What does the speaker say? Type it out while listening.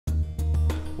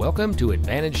Welcome to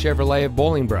Advantage Chevrolet of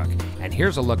Bolingbrook, and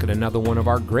here's a look at another one of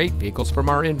our great vehicles from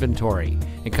our inventory.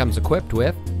 It comes equipped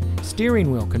with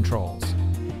steering wheel controls,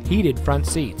 heated front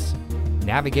seats,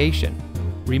 navigation,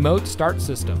 remote start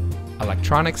system,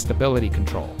 electronic stability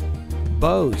control,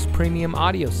 Bose premium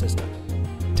audio system,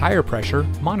 tire pressure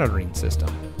monitoring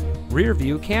system, rear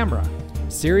view camera,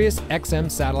 Sirius XM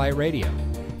satellite radio,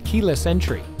 keyless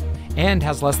entry, and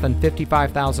has less than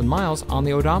 55,000 miles on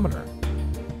the odometer.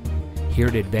 Here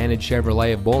at Advantage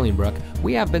Chevrolet of Bolingbrook,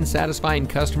 we have been satisfying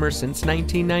customers since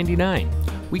 1999.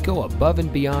 We go above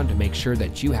and beyond to make sure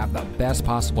that you have the best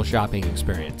possible shopping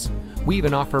experience. We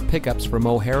even offer pickups from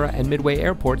O'Hara and Midway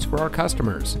airports for our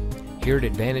customers. Here at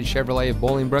Advantage Chevrolet of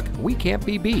Bolingbrook, we can't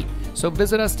be beat, so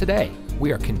visit us today.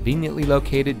 We are conveniently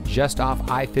located just off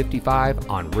I-55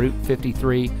 on Route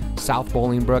 53, South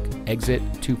Bolingbrook, exit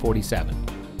 247.